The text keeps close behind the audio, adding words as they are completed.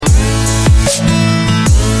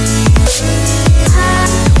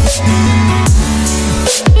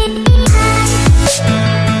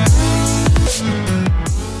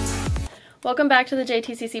Welcome back to the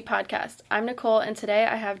JTCC podcast. I'm Nicole, and today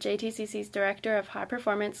I have JTCC's Director of High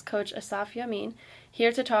Performance, Coach Asaf Yamin,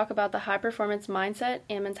 here to talk about the high performance mindset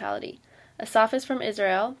and mentality. Asaf is from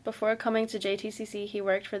Israel. Before coming to JTCC, he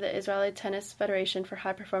worked for the Israeli Tennis Federation for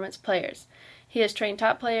high performance players. He has trained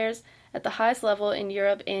top players at the highest level in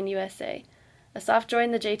Europe and USA. Asaf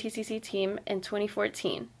joined the JTCC team in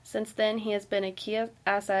 2014. Since then, he has been a key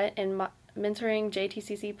asset in mentoring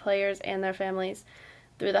JTCC players and their families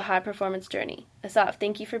through the high-performance journey. Asaf,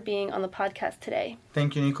 thank you for being on the podcast today.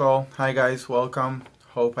 Thank you, Nicole. Hi, guys. Welcome.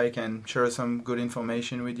 Hope I can share some good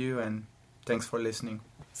information with you, and thanks for listening.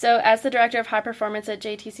 So, as the Director of High Performance at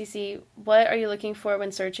JTCC, what are you looking for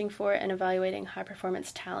when searching for and evaluating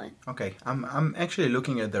high-performance talent? Okay, I'm actually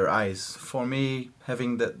looking at their eyes. For me,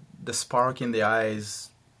 having the spark in the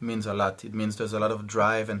eyes means a lot. It means there's a lot of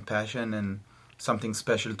drive and passion and something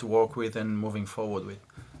special to work with and moving forward with.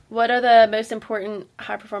 What are the most important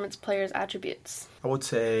high-performance players' attributes? I would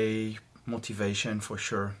say motivation for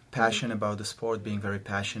sure. Passion about the sport, being very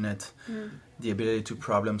passionate. The ability to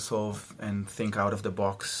problem solve and think out of the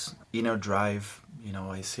box. Inner drive.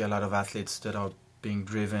 I see a lot of athletes that are being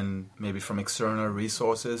driven maybe from external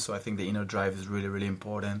resources. So I think the inner drive is really, really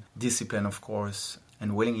important. Discipline, of course.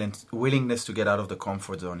 And willingness to get out of the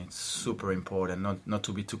comfort zone. It's super important, not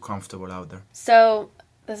to be too comfortable out there. So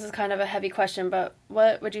this is kind of a heavy question, but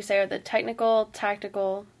what would you say are the technical,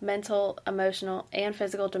 tactical, mental, emotional, and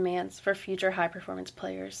physical demands for future high-performance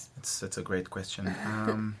players? That's a great question.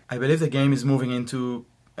 I believe the game is moving into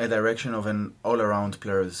a direction of an all-around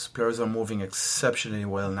players. Players are moving exceptionally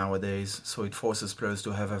well nowadays, so it forces players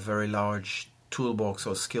to have a very large toolbox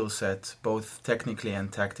or skill set, both technically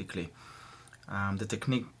and tactically. The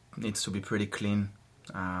technique needs to be pretty clean,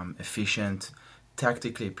 efficient.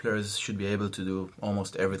 Tactically, players should be able to do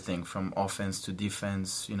almost everything from offense to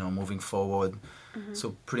defense, moving forward.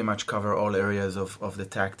 So pretty much cover all areas of the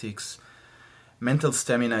tactics. Mental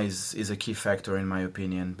stamina is a key factor in my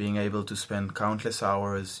opinion. Being able to spend countless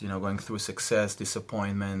hours, going through success,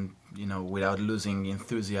 disappointment, without losing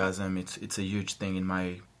enthusiasm. It's a huge thing in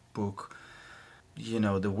my book.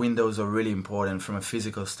 The windows are really important from a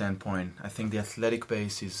physical standpoint. I think the athletic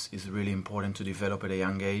base is really important to develop at a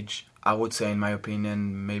young age. I would say, in my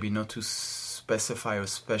opinion, maybe not to specify or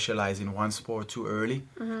specialize in one sport too early,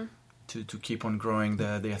 to keep on growing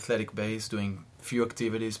the athletic base, doing few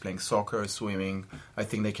activities, playing soccer, swimming. I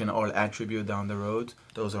think they can all attribute down the road.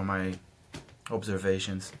 Those are my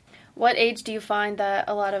observations. What age do you find that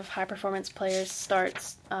a lot of high-performance players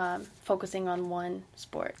start focusing on one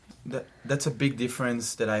sport? That's a big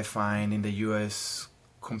difference that I find in the U.S.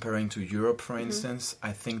 comparing to Europe, for instance.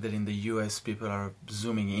 I think that in the U.S. people are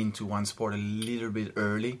zooming into one sport a little bit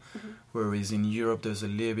early, whereas in Europe there's a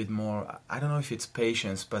little bit more, I don't know if it's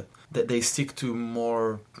patience, but they stick to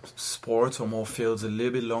more sports or more fields a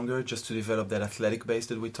little bit longer just to develop that athletic base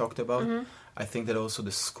that we talked about. I think that also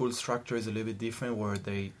the school structure is a little bit different, where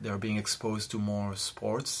they are being exposed to more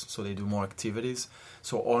sports, so they do more activities.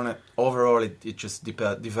 So overall, it just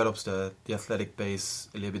develops the athletic base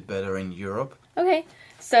a little bit better in Europe. Okay,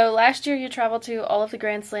 so last year you traveled to all of the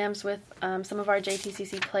Grand Slams with some of our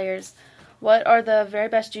JTCC players. What are the very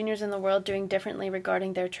best juniors in the world doing differently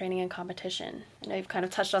regarding their training and competition? I know you've kind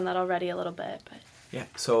of touched on that already a little bit. But yeah,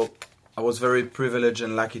 so I was very privileged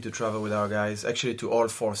and lucky to travel with our guys, actually to all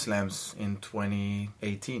 4 slams in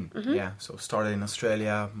 2018. Yeah, so started in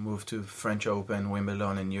Australia, moved to French Open,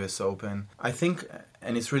 Wimbledon, and US Open. I think,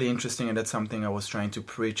 and it's really interesting, and that's something I was trying to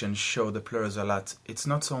preach and show the players a lot, it's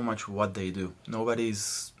not so much what they do. Nobody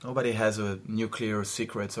has a nuclear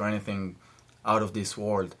secrets or anything out of this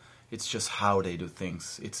world. It's just how they do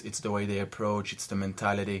things. It's the way they approach. It's the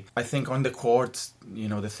mentality. I think on the court,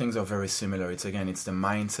 the things are very similar. It's the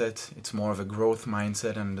mindset. It's more of a growth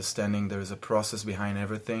mindset and understanding there's a process behind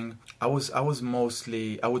everything. I would say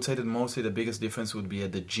that mostly the biggest difference would be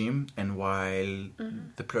at the gym, and while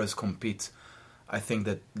the players compete, I think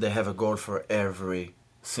that they have a goal for every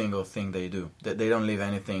single thing they do. That they don't leave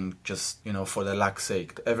anything just, for the luck's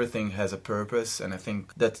sake. Everything has a purpose, and I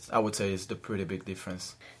think that, I would say, is the pretty big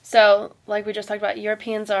difference. So, like we just talked about,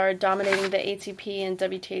 Europeans are dominating the ATP and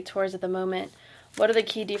WTA tours at the moment. What are the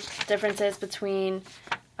key differences between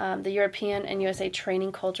the European and USA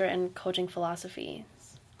training culture and coaching philosophy?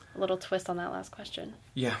 A little twist on that last question.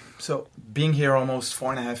 Yeah, so being here almost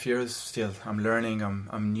 4.5 years, still I'm learning.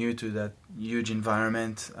 I'm new to that huge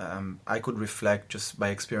environment. I could reflect just by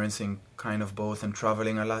experiencing kind of both and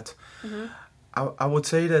traveling a lot. I would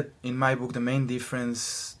say that in my book the main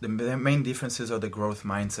differences are the growth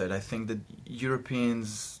mindset. I think that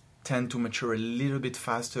Europeans tend to mature a little bit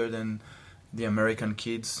faster than the American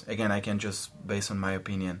kids, again, I can just base on my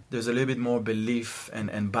opinion. There's a little bit more belief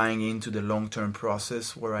and buying into the long-term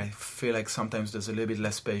process, where I feel like sometimes there's a little bit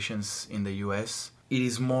less patience in the US. It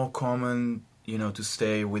is more common, to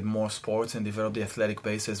stay with more sports and develop the athletic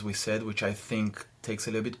base, as we said, which I think takes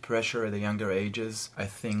a little bit pressure at the younger ages. I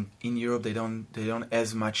think in Europe they don't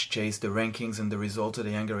as much chase the rankings and the results at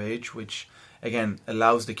a younger age, which again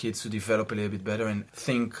allows the kids to develop a little bit better and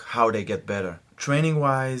think how they get better. Training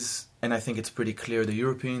wise, and I think it's pretty clear, the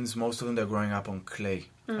Europeans, most of them, they're growing up on clay.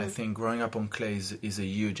 I think growing up on clay is a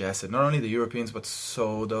huge asset. Not only the Europeans, but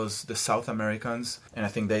so the South Americans. And I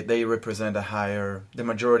think they represent the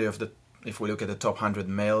majority of the, if we look at the top 100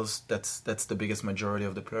 males, that's the biggest majority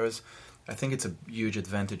of the players. I think it's a huge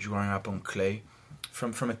advantage growing up on clay.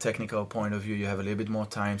 From a technical point of view, you have a little bit more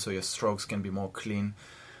time, so your strokes can be more clean.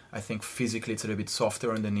 I think physically it's a little bit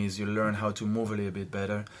softer on the knees. You learn how to move a little bit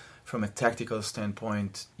better. From a tactical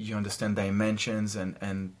standpoint, you understand dimensions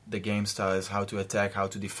and the game styles, how to attack, how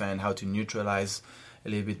to defend, how to neutralize a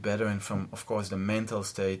little bit better. And from, of course, the mental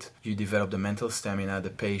state, you develop the mental stamina,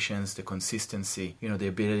 the patience, the consistency, the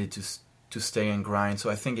ability to stay and grind. So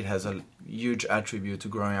I think it has a huge attribute to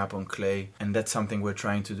growing up on clay, and that's something we're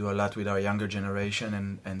trying to do a lot with our younger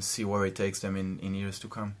generation and see where it takes them in years to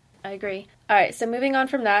come. I agree. All right, so moving on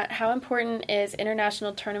from that, how important is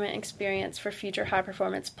international tournament experience for future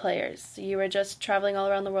high-performance players? You were just traveling all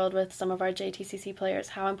around the world with some of our JTCC players.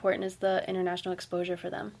 How important is the international exposure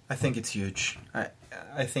for them? I think it's huge.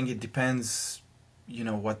 I think it depends,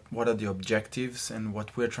 what are the objectives, and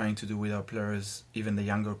what we're trying to do with our players, even the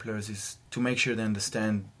younger players, is to make sure they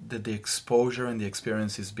understand that the exposure and the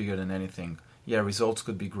experience is bigger than anything. Yeah, results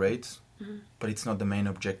could be great, but it's not the main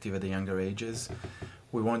objective at the younger ages.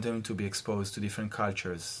 We want them to be exposed to different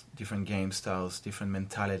cultures, different game styles, different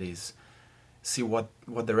mentalities. See what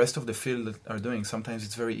the rest of the field are doing. Sometimes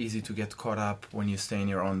it's very easy to get caught up when you stay in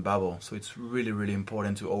your own bubble. So it's really, really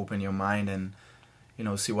important to open your mind and,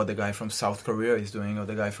 see what the guy from South Korea is doing or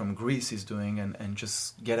the guy from Greece is doing and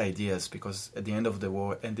just get ideas, because at the end of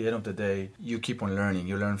the day, you keep on learning.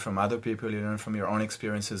 You learn from other people, you learn from your own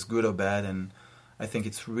experiences, good or bad, and I think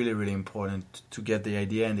it's really, really important to get the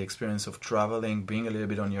idea and the experience of traveling, being a little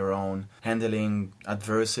bit on your own, handling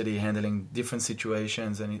adversity, handling different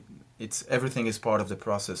situations, and everything is part of the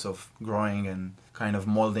process of growing and kind of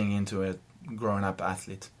molding into a grown-up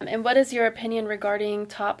athlete. And what is your opinion regarding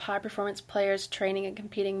top high-performance players training and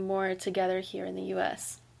competing more together here in the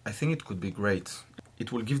U.S.? I think it could be great.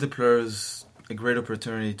 It will give the players a great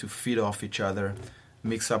opportunity to feed off each other,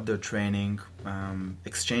 mix up their training,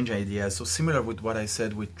 exchange ideas. So similar with what I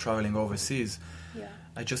said with traveling overseas,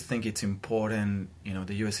 I just think it's important.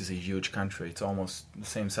 The US is a huge country. It's almost the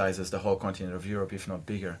same size as the whole continent of Europe, if not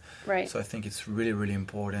bigger. Right. So I think it's really, really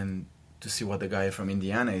important to see what the guy from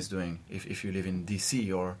Indiana is doing. If you live in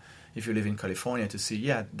DC or if you live in California, to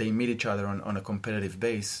see, they meet each other on a competitive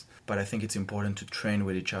base. But I think it's important to train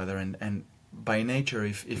with each other. And by nature,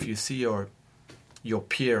 if you see your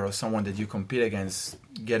peer or someone that you compete against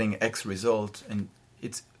getting X result, and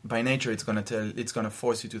it's by nature it's going to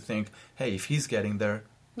force you to think, hey, if he's getting there,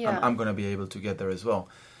 I'm going to be able to get there as well.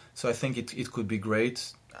 So I think it could be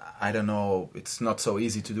great. I don't know, it's not so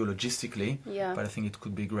easy to do logistically, but I think it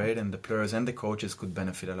could be great, and the players and the coaches could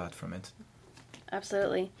benefit a lot from it.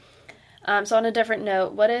 Absolutely. So on a different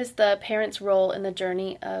note, what is the parents' role in the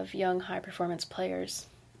journey of young high-performance players?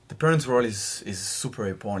 The parents' role is super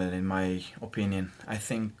important, in my opinion. I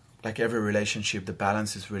think, like every relationship, the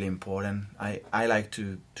balance is really important. I like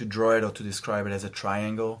to draw it or to describe it as a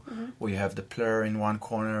triangle, where you have the player in one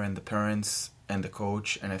corner and the parents and the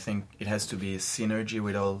coach. And I think it has to be a synergy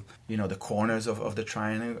with all, the corners of the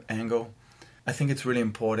triangle. I think it's really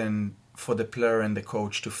important for the player and the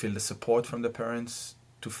coach to feel the support from the parents,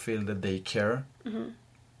 to feel that they care.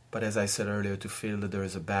 But as I said earlier, to feel that there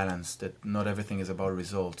is a balance, that not everything is about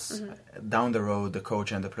results. Down the road, the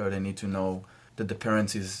coach and the player, they need to know that the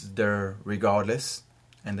parents is there regardless,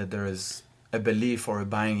 and that there is a belief or a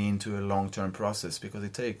buying into a long-term process, because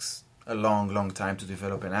it takes a long time to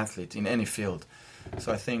develop an athlete in any field.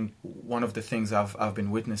 So I think one of the things I've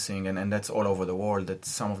been witnessing, and that's all over the world, that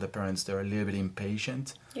some of the parents, they're a little bit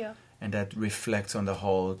impatient. And that reflects on the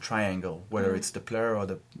whole triangle, whether it's the player or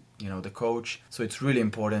the coach. So it's really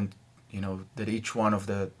important, that each one of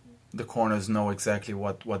the corners know exactly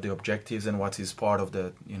what the objectives and what is part of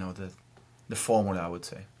the formula, I would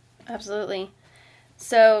say. Absolutely.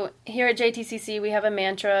 So here at JTCC, we have a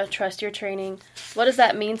mantra, trust your training. What does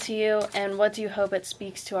that mean to you, and what do you hope it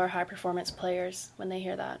speaks to our high-performance players when they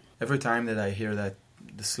hear that? Every time that I hear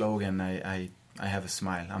the slogan, I have a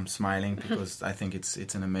smile. I'm smiling because I think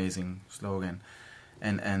it's an amazing slogan.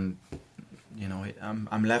 And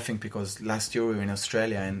I'm laughing because last year we were in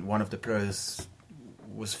Australia and one of the players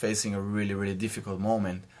was facing a really, really difficult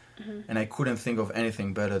moment. And I couldn't think of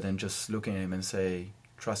anything better than just looking at him and say,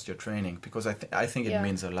 trust your training, because I think it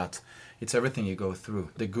means a lot. It's everything you go through,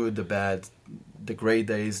 the good, the bad, the great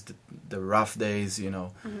days, the rough days,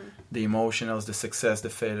 the emotionals, the success,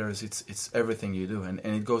 the failures. It's everything you do. And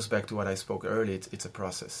it goes back to what I spoke earlier. It's a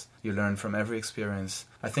process. You learn from every experience.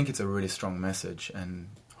 I think it's a really strong message, and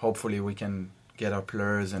hopefully we can get our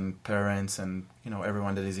players and parents and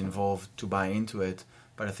everyone that is involved to buy into it.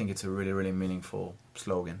 But I think it's a really, really meaningful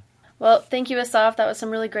slogan. Well, thank you, Asaf. That was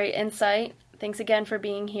some really great insight. Thanks again for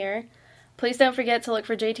being here. Please don't forget to look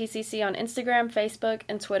for JTCC on Instagram, Facebook,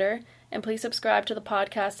 and Twitter. And please subscribe to the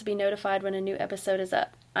podcast to be notified when a new episode is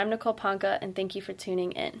up. I'm Nicole Ponca, and thank you for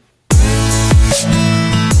tuning in.